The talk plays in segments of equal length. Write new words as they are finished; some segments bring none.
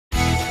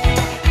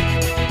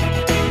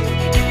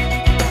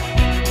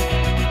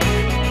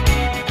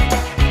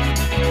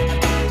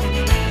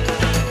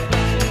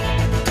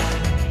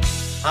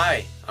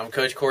I'm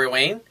Coach Corey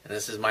Wayne, and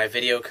this is my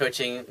video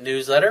coaching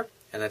newsletter.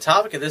 And the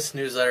topic of this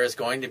newsletter is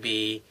going to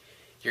be,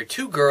 you're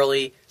too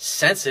girly,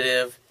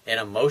 sensitive, and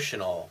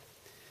emotional.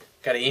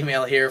 Got an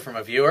email here from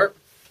a viewer.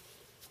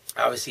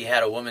 Obviously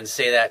had a woman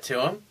say that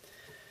to him.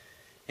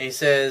 And he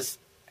says,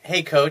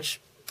 hey Coach,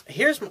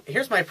 here's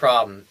my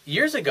problem.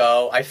 Years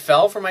ago, I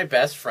fell for my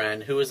best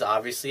friend, who was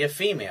obviously a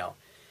female.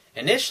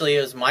 Initially,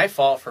 it was my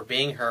fault for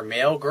being her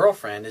male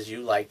girlfriend, as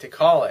you like to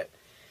call it.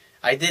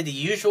 I did the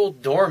usual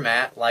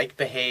doormat-like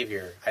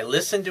behavior. I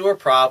listened to her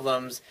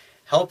problems,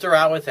 helped her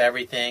out with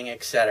everything,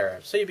 etc.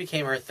 So you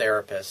became her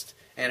therapist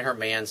and her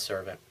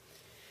manservant.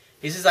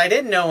 He says, I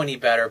didn't know any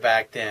better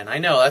back then. I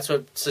know, that's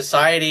what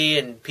society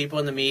and people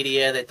in the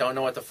media that don't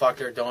know what the fuck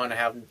they're doing,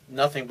 have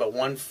nothing but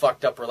one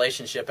fucked up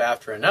relationship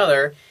after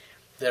another,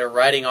 that are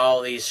writing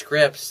all these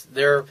scripts.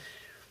 They're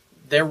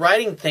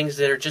writing things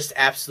that are just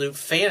absolute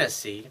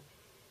fantasy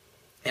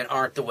and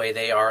aren't the way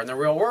they are in the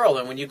real world.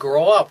 And when you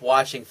grow up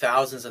watching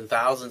thousands and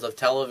thousands of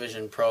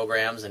television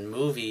programs and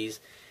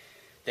movies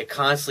that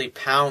constantly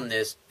pound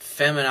this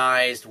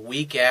feminized,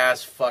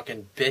 weak-ass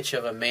fucking bitch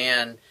of a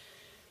man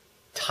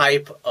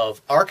type of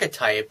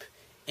archetype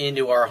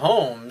into our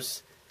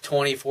homes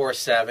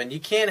 24/7, you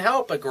can't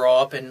help but grow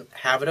up and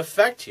have it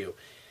affect you.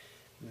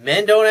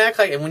 Men don't act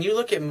like, and when you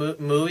look at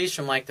movies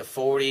from like the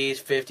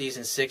 40s, 50s,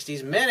 and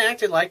 60s, men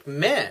acted like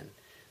men.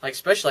 Like,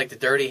 especially like the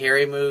Dirty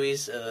Harry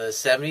movies of the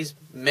 70s,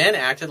 men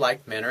acted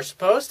like men are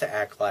supposed to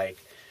act like.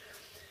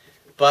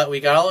 But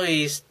we got all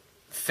these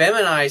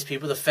feminized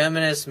people, the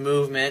feminist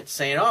movement,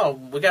 saying, oh,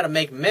 we got to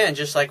make men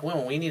just like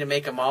women. We need to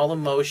make them all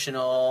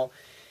emotional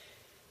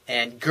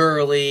and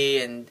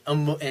girly and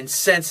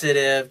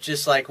sensitive,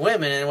 just like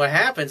women. And what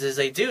happens is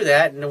they do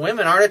that, and the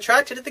women aren't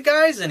attracted to the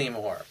guys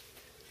anymore.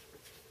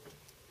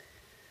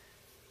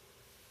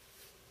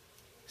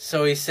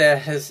 So he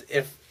says,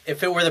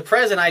 if it were the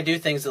present, I'd do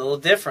things a little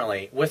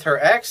differently. With her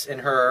ex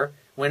and her,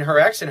 when her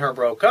ex and her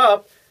broke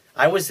up,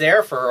 I was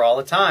there for her all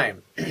the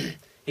time.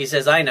 He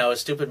says, I know, a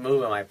stupid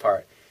move on my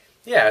part.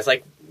 Yeah, it's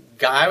like,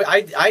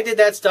 I did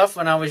that stuff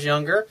when I was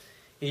younger.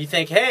 You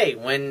think, hey,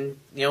 when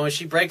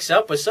she breaks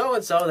up with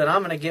so-and-so, then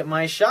I'm going to get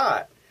my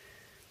shot.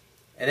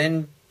 And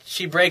then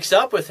she breaks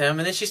up with him,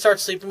 and then she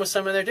starts sleeping with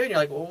some other dude. And you're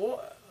like,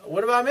 well,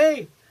 what about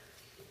me?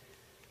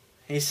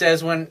 He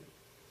says,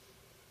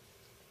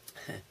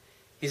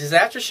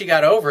 after she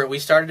got over it, we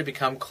started to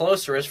become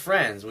closer as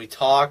friends. We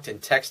talked and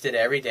texted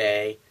every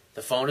day.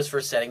 The phone is for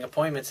setting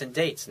appointments and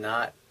dates,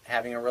 not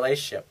having a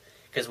relationship.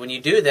 Because when you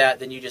do that,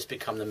 then you just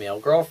become the male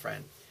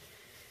girlfriend.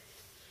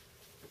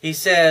 He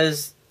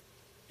says,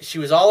 she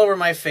was all over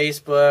my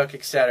Facebook,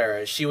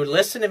 etc. She would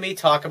listen to me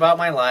talk about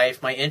my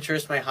life, my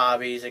interests, my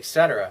hobbies,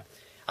 etc.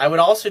 I would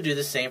also do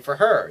the same for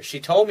her. She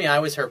told me I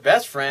was her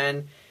best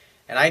friend,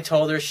 and I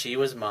told her she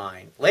was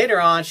mine.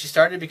 Later on, she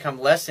started to become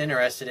less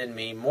interested in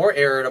me, more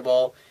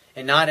irritable,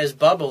 and not as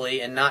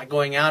bubbly, and not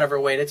going out of her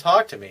way to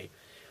talk to me.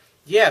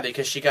 Yeah,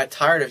 because she got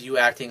tired of you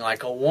acting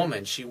like a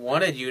woman. She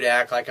wanted you to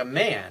act like a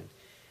man.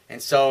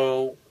 And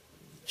so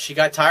she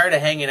got tired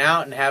of hanging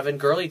out and having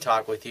girly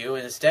talk with you,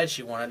 and instead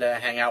she wanted to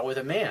hang out with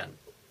a man.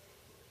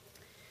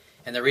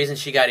 And the reason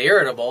she got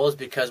irritable is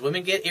because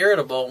women get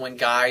irritable when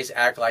guys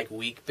act like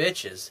weak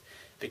bitches,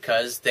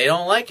 because they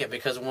don't like it.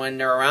 Because when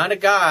they're around a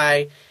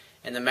guy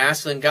and the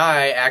masculine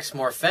guy acts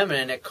more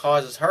feminine, it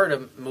causes her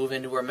to move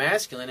into her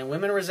masculine, and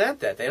women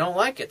resent that. They don't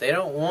like it. They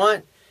don't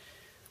want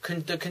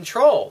the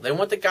control. They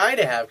want the guy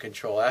to have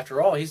control.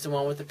 After all, he's the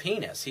one with the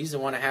penis. He's the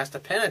one that has to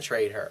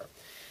penetrate her.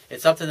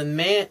 It's up to the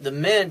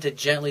men to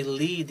gently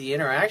lead the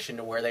interaction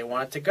to where they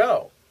want it to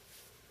go.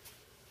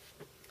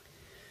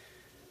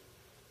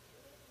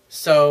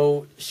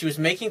 So she was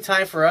making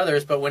time for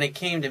others, but when it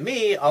came to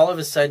me, all of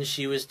a sudden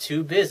she was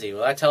too busy.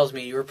 Well, that tells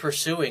me you were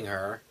pursuing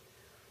her.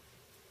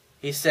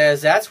 He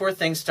says, that's where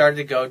things started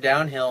to go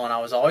downhill, and I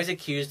was always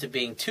accused of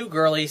being too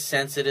girly,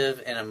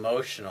 sensitive, and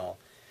emotional.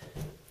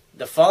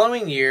 The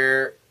following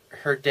year,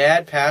 her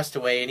dad passed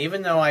away, and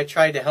even though I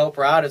tried to help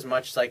her out as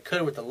much as I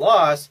could with the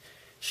loss,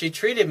 she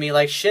treated me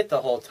like shit the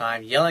whole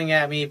time, yelling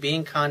at me,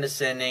 being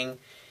condescending,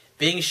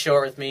 being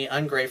short with me,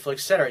 ungrateful,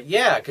 etc.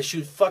 Yeah, because she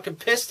was fucking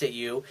pissed at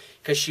you,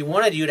 because she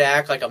wanted you to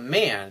act like a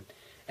man,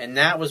 and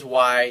that was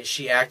why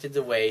she acted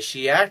the way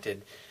she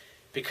acted.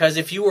 Because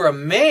if you were a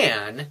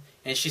man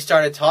and she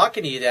started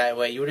talking to you that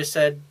way, you would have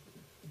said,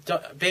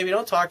 baby,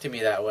 don't talk to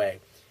me that way.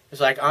 It's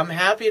like, I'm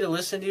happy to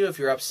listen to you if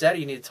you're upset or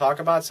you need to talk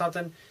about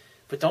something,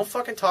 but don't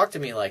fucking talk to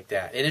me like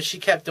that. And if she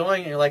kept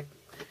doing it, you're like,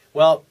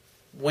 well,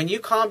 when you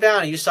calm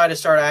down and you decide to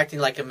start acting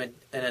like an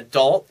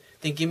adult,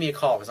 then give me a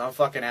call because I'm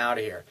fucking out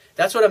of here.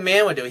 That's what a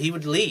man would do. He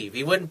would leave.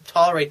 He wouldn't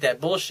tolerate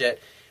that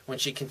bullshit when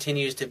she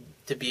continues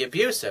to be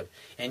abusive.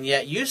 And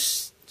yet you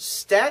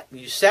sat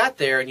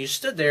there and you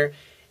stood there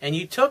and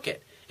you took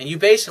it. And you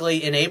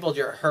basically enabled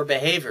her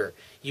behavior.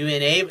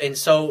 And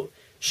so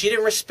she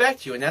didn't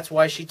respect you, and that's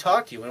why she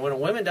talked to you. And when a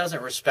woman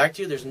doesn't respect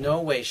you, there's no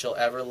way she'll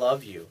ever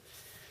love you.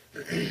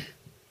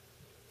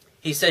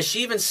 He says,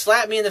 she even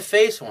slapped me in the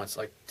face once.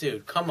 Like,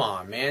 dude, come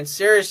on, man.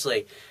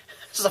 Seriously.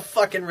 Have some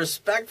fucking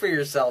respect for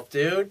yourself,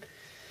 dude.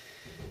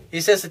 He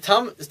says,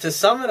 to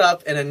sum it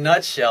up in a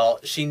nutshell,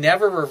 she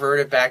never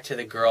reverted back to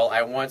the girl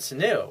I once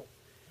knew.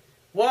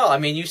 Well, I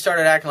mean, you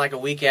started acting like a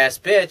weak-ass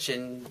bitch,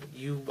 and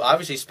you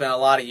obviously spent a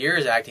lot of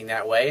years acting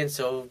that way, and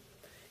so,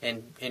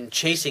 and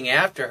chasing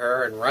after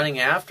her, and running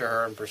after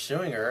her, and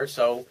pursuing her,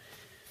 so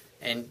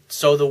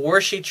the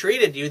worse she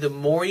treated you, the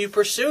more you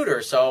pursued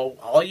her. So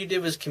all you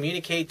did was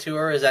communicate to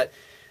her is that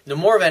the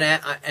more of an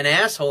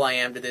asshole I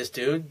am to this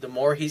dude, the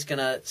more he's going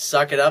to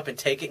suck it up and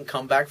take it and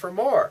come back for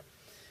more.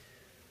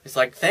 It's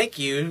like, thank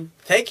you,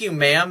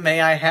 ma'am,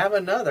 may I have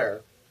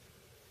another?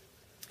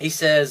 He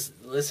says,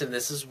 listen,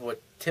 this is what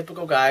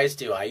typical guys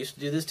do. I used to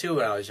do this too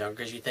when I was younger,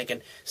 because you're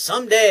thinking,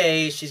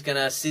 someday she's going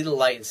to see the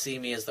light and see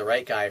me as the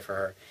right guy for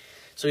her.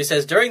 So he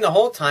says, during the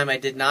whole time, I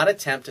did not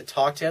attempt to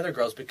talk to other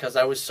girls because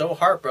I was so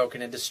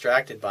heartbroken and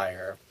distracted by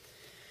her.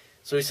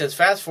 So he says,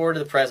 fast forward to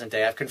the present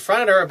day. I've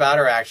confronted her about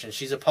her actions.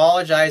 She's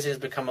apologized and has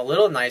become a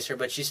little nicer,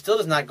 but she still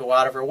does not go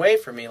out of her way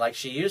for me like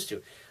she used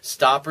to.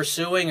 Stop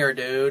pursuing her,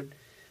 dude.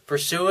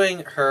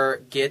 Pursuing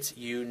her gets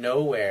you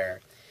nowhere.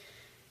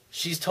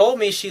 She's told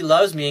me she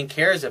loves me and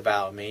cares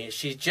about me.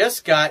 She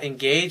just got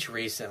engaged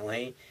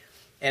recently,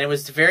 and it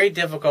was very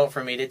difficult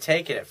for me to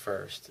take it at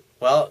first.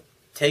 Well,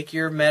 take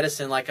your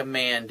medicine like a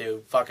man,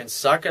 dude. Fucking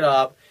suck it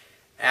up.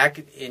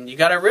 And you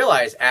gotta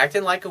realize,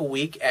 acting like a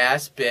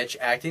weak-ass bitch,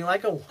 acting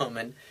like a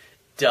woman,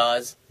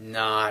 does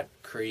not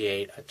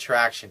create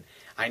attraction.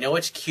 I know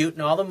it's cute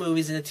in all the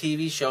movies and the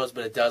TV shows,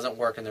 but it doesn't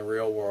work in the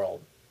real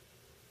world.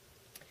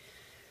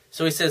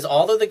 So he says,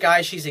 although the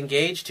guy she's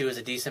engaged to is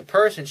a decent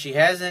person, she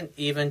hasn't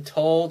even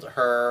told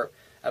her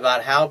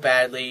about how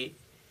badly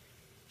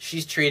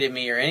she's treated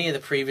me or any of the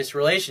previous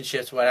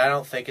relationships, what I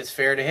don't think is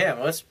fair to him.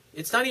 Well,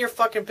 it's none of your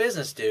fucking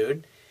business,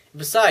 dude.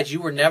 Besides, you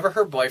were never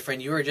her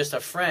boyfriend. You were just a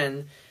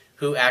friend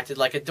who acted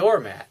like a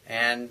doormat.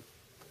 And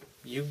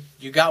you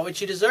got what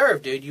you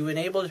deserved, dude. You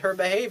enabled her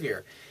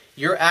behavior.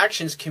 Your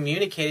actions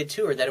communicated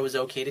to her that it was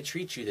okay to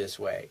treat you this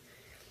way.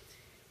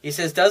 He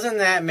says, doesn't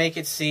that make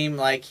it seem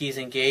like he's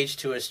engaged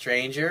to a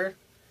stranger?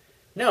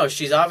 No,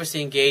 she's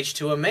obviously engaged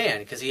to a man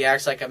because he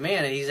acts like a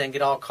man and he's going to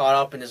get all caught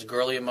up in this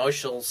girly,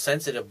 emotional,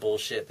 sensitive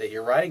bullshit that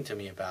you're writing to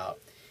me about.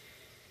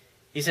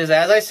 He says,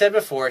 as I said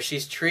before,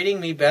 she's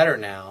treating me better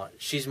now.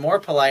 She's more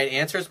polite,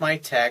 answers my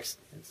text.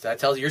 That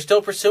tells you, you're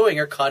still pursuing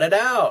her. Cut it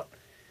out.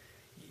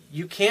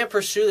 You can't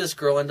pursue this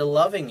girl into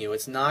loving you.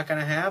 It's not going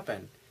to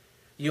happen.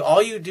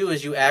 All you do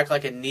is you act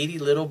like a needy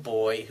little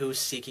boy who's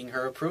seeking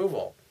her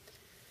approval.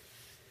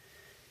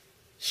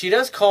 She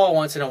does call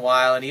once in a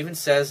while and even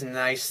says a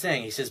nice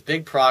thing. He says,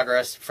 big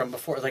progress from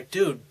before. Like,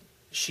 dude,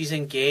 she's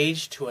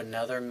engaged to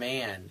another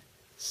man.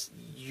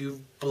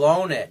 You've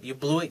blown it. You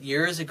blew it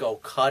years ago.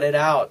 Cut it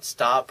out.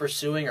 Stop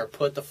pursuing her.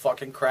 Put the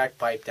fucking crack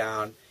pipe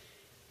down.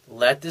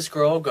 Let this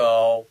girl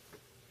go.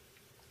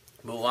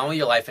 Move on with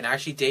your life and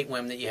actually date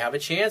women that you have a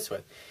chance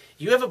with.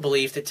 You have a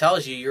belief that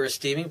tells you you're a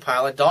steaming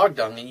pile of dog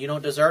dung and you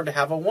don't deserve to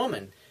have a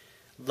woman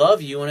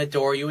love you and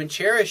adore you and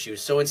cherish you.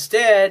 So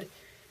instead,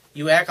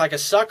 you act like a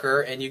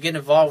sucker and you get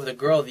involved with a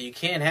girl that you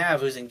can't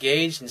have who's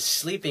engaged and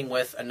sleeping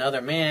with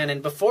another man.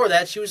 And before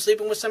that, she was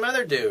sleeping with some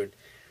other dude.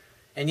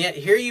 And yet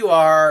here you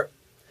are.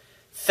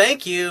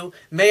 Thank you.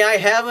 May I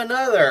have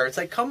another? It's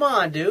like, come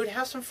on, dude.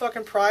 Have some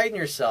fucking pride in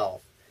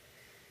yourself.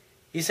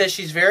 He says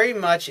she's very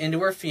much into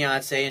her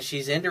fiancé and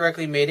she's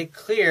indirectly made it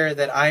clear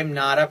that I'm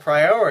not a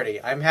priority.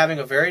 I'm having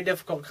a very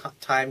difficult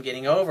time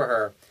getting over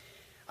her.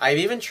 I've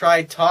even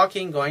tried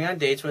talking, going on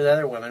dates with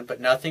other women,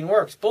 but nothing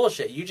works.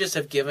 Bullshit. You just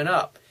have given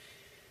up.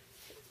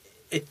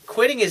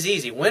 Quitting is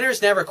easy.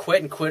 Winners never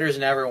quit and quitters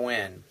never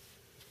win.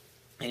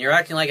 And you're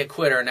acting like a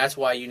quitter, and that's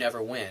why you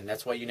never win.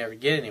 That's why you never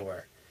get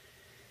anywhere.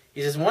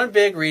 He says, one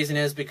big reason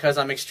is because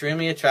I'm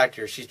extremely attracted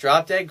to her. She's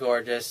drop-dead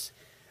gorgeous.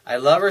 I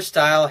love her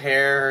style,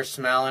 hair, her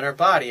smell, and her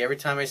body. Every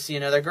time I see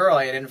another girl,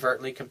 I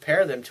inadvertently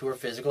compare them to her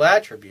physical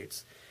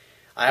attributes.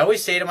 I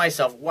always say to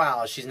myself,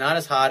 wow, she's not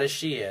as hot as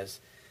she is.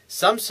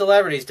 Some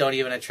celebrities don't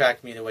even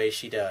attract me the way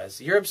she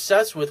does. You're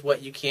obsessed with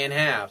what you can't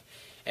have.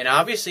 And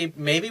obviously,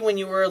 maybe when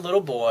you were a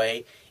little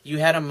boy, you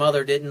had a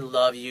mother didn't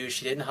love you,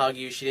 she didn't hug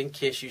you, she didn't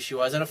kiss you, she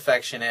wasn't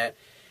affectionate.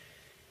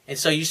 And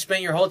so you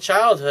spent your whole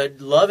childhood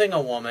loving a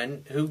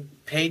woman who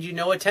paid you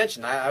no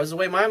attention. I was the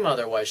way my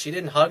mother was. She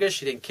didn't hug us,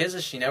 she didn't kiss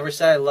us, she never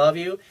said I love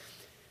you.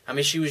 I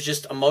mean, she was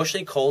just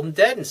emotionally cold and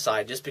dead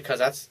inside just because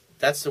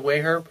that's the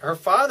way her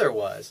father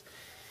was.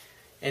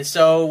 And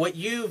so what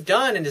you've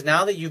done is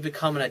now that you've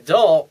become an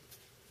adult,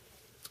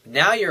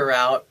 now you're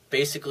out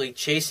basically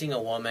chasing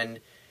a woman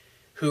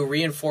who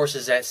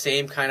reinforces that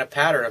same kind of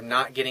pattern of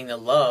not getting the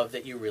love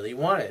that you really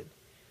wanted.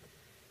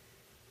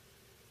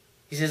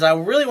 He says, I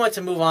really want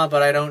to move on,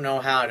 but I don't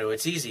know how to.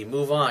 It's easy.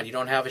 Move on. You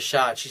don't have a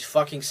shot. She's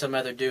fucking some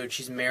other dude.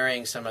 She's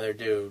marrying some other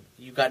dude.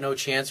 You got no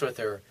chance with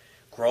her.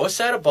 Grow a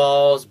set of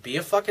balls. Be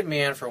a fucking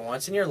man for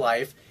once in your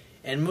life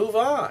and move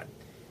on.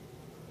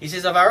 He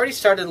says, I've already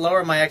started to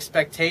lower my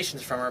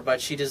expectations from her,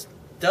 but she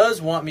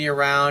does want me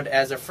around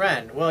as a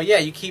friend. Well, yeah,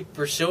 you keep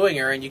pursuing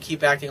her and you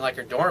keep acting like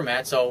her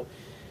doormat, so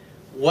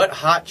what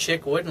hot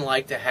chick wouldn't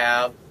like to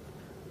have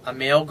a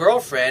male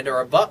girlfriend or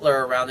a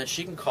butler around that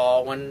she can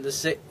call when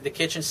the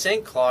kitchen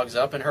sink clogs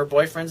up and her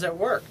boyfriend's at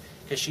work,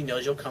 because she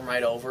knows you'll come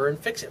right over and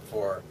fix it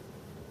for her.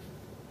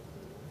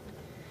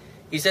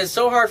 He says,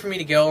 so hard for me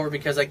to get over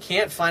because I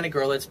can't find a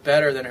girl that's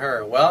better than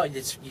her. Well,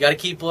 you got to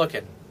keep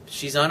looking.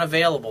 She's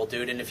unavailable,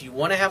 dude. And if you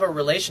want to have a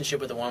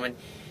relationship with a woman,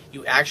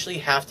 you actually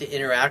have to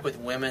interact with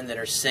women that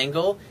are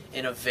single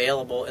and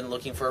available and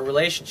looking for a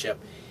relationship.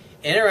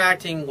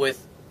 Interacting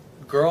with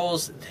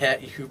girls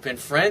that you've been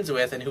friends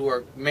with and who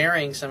are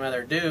marrying some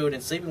other dude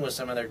and sleeping with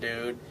some other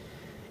dude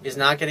is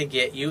not going to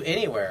get you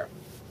anywhere.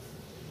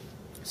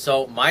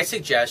 So my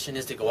suggestion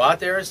is to go out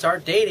there and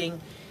start dating.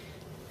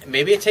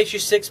 Maybe it takes you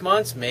 6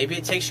 months. Maybe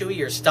it takes you a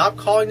year. Stop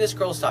calling this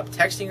girl. Stop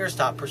texting her.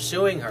 Stop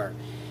pursuing her.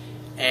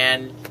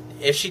 And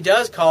if she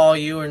does call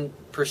you and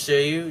pursue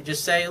you,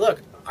 just say,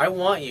 look, I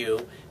want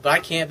you, but I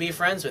can't be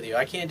friends with you.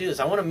 I can't do this.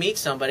 I want to meet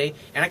somebody,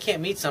 and I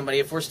can't meet somebody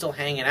if we're still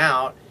hanging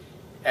out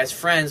as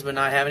friends but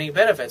not having any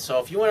benefits. So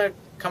if you want to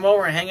come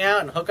over and hang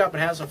out and hook up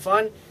and have some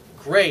fun,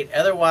 great.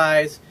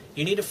 Otherwise,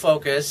 you need to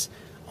focus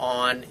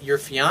on your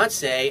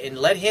fiancé and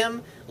let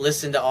him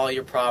listen to all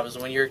your problems.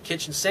 When your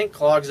kitchen sink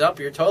clogs up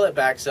or your toilet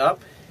backs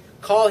up,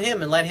 call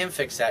him and let him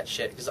fix that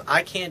shit, because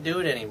I can't do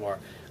it anymore.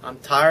 I'm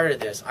tired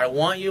of this. I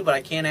want you, but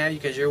I can't have you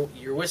because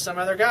you're with some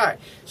other guy.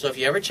 So if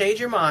you ever change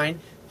your mind,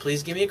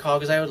 please give me a call,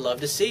 because I would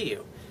love to see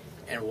you.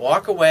 And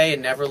walk away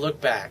and never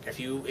look back. If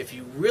you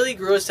really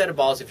grew a set of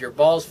balls, if your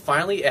balls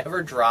finally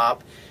ever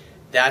drop,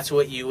 that's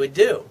what you would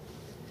do.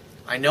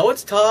 I know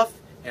it's tough,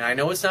 and I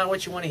know it's not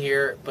what you want to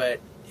hear,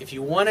 but if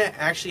you want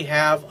to actually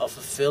have a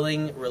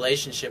fulfilling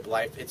relationship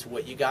life, it's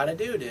what you got to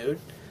do, dude.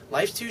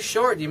 Life's too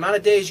short. The amount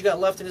of days you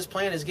got left in this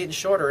planet is getting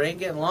shorter. It ain't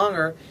getting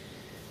longer.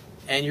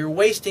 And you're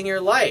wasting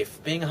your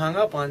life being hung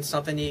up on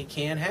something that you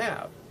can't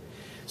have.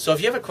 So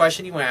if you have a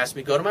question you want to ask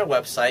me, go to my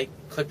website,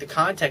 click the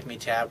Contact Me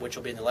tab, which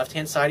will be in the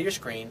left-hand side of your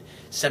screen.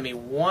 Send me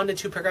 1 to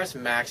 2 paragraphs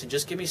max, and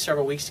just give me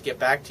several weeks to get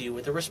back to you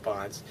with a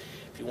response.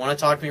 If you want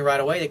to talk to me right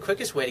away, the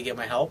quickest way to get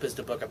my help is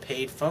to book a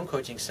paid phone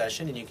coaching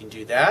session, and you can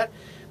do that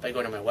by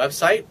going to my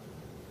website,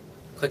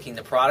 clicking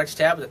the Products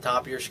tab at the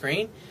top of your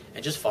screen,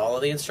 and just follow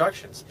the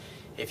instructions.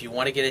 If you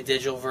want to get a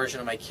digital version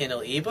of my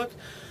Kindle ebook,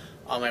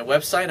 on my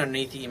website,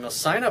 underneath the email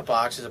sign-up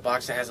box, is a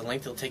box that has a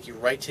link that will take you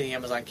right to the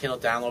Amazon Kindle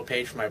download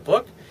page for my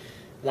book.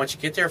 Once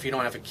you get there, if you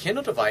don't have a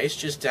Kindle device,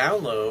 just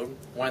download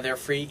one of their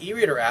free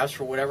e-reader apps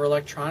for whatever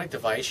electronic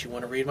device you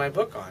want to read my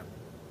book on.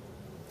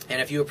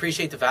 And if you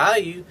appreciate the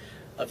value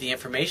of the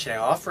information I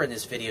offer in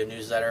this video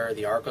newsletter,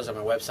 the articles on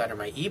my website, or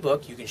my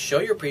ebook, you can show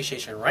your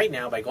appreciation right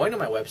now by going to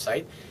my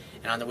website,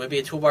 and on the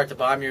Wibiya toolbar at the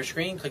bottom of your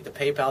screen, click the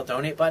PayPal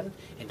donate button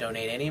and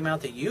donate any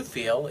amount that you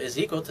feel is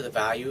equal to the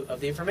value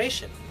of the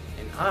information.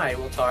 And I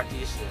will talk to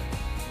you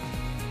soon.